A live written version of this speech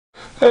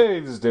Hey,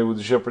 this is Dave with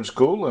the Shepherd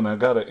School, and I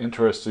got an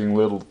interesting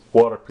little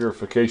water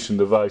purification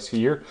device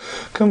here.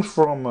 Comes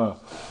from an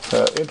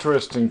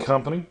interesting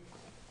company,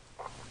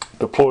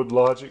 Deployed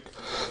Logix.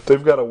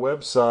 They've got a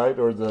website,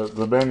 or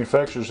the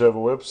manufacturers have a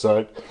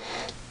website,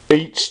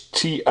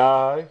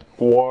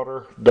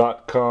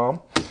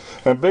 htiwater.com,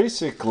 and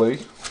basically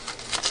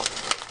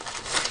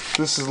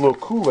this is a little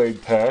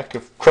Kool-Aid pack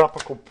of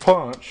tropical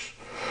punch,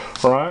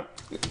 right?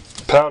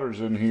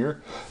 Powders in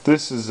here.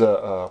 This is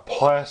a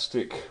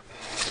plastic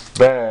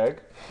bag,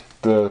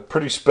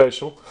 pretty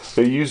special.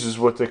 It uses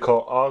what they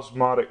call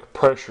osmotic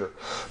pressure.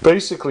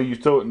 Basically, you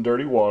throw it in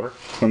dirty water,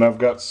 and I've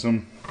got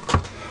some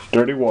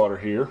dirty water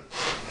here.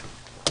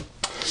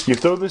 You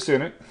throw this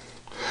in it,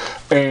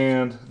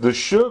 and the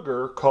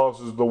sugar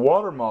causes the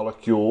water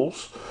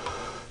molecules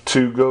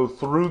to go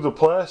through the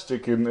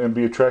plastic and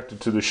be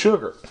attracted to the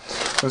sugar.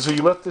 And so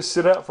you let this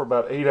sit out for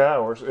about 8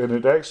 hours, and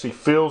it actually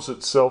fills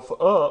itself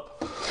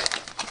up,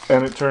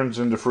 and it turns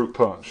into fruit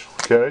punch.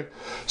 Okay,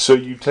 so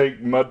you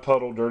take mud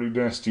puddle, dirty,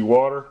 nasty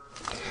water,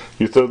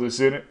 you throw this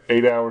in it.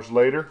 8 hours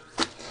later,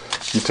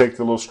 you take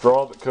the little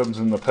straw that comes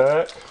in the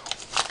pack,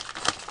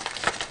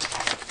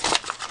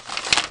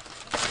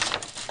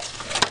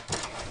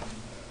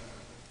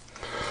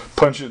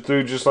 punch it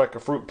through just like a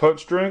fruit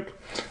punch drink,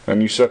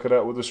 and you suck it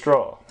out with a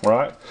straw,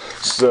 right?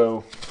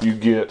 So you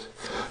get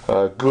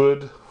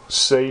good,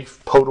 safe,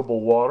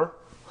 potable water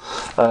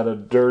out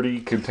of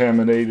dirty,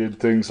 contaminated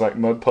things like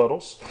mud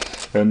puddles.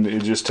 And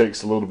it just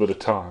takes a little bit of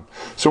time.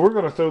 So we're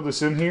going to throw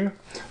this in here,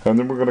 and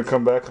then we're going to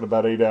come back in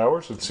about 8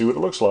 hours and see what it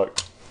looks like.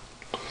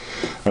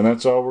 And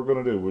that's all we're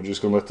going to do. We're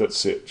just going to let that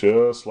sit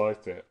just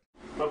like that.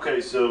 Okay,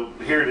 so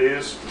here it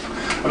is.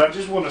 And I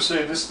just want to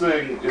say this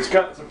thing, it's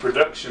got the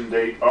production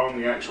date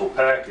on the actual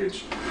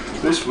package.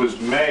 This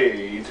was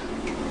made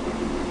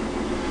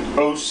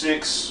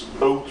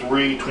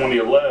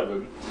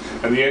 06/03/2011,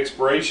 and the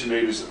expiration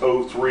date is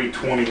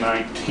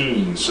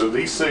 03/2019. So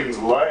these things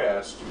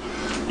last,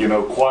 you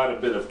know, quite a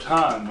bit of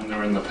time when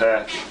they're in the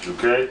package,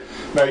 okay?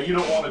 Now, you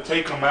don't want to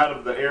take them out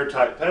of the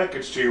airtight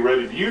package till you're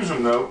ready to use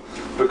them, though,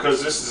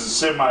 because this is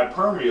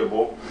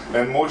semi-permeable,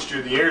 and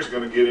moisture in the air is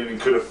going to get in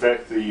and could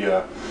affect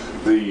the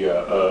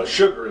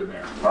sugar in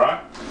there, all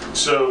right?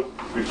 So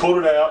we pulled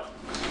it out.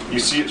 You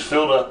see it's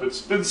filled up.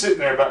 It's been sitting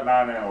there about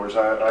 9 hours.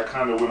 I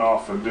kind of went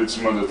off and did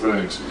some other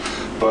things,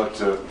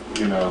 but,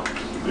 you know,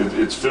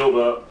 it's filled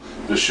up.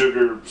 The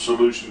sugar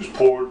solution is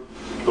poured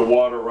the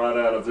water right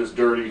out of this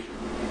dirty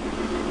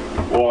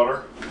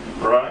water,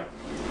 right?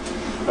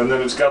 And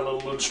then it's got a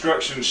little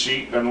instruction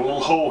sheet and a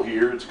little hole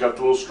here. It's got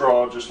the little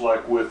straw, just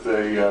like with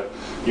a,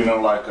 you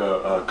know, like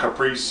a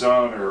Capri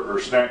Sun or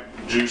snack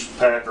juice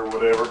pack or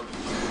whatever.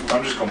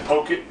 I'm just gonna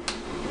poke it.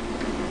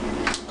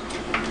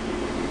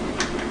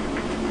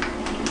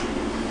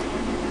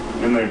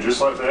 In there just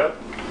like that.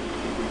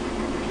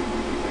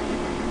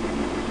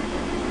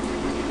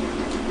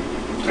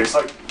 Tastes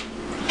like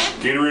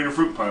Gatorade or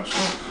fruit punch.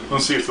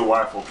 Let's see if the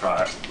wife will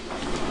try it.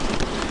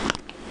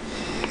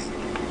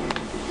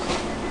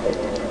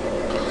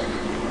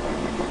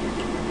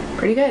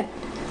 Pretty good.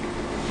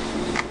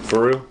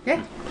 For real?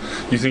 Yeah.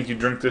 You think you'd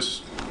drink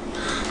this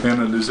in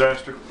a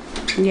disaster?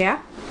 Yeah,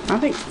 I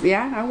think,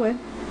 yeah, I would.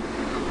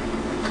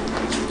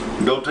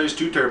 Don't taste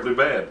too terribly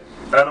bad.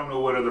 I don't know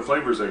what other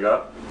flavors they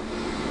got.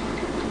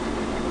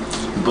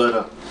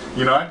 But,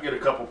 you know, I'd get a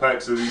couple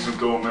packs of these and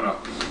throw them in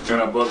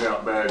a bug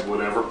out bag,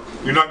 whatever.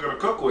 You're not going to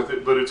cook with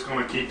it, but it's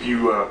going to keep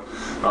you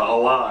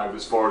alive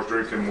as far as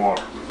drinking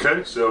water.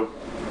 Okay, so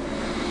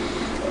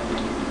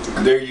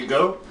there you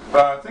go.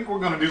 I think we're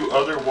going to do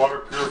other water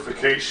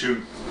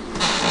purification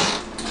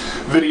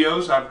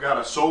videos. I've got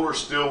a solar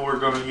still we're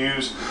going to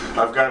use.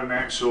 I've got an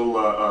actual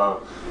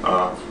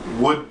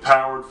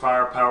wood-powered,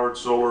 fire-powered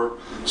solar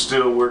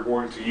still we're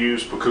going to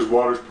use because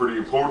water's pretty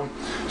important.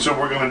 So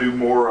we're going to do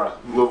more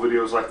little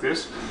videos like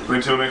this. And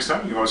until next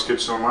time, you can always catch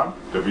us online,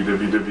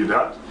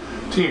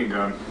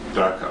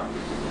 www.tngun.com.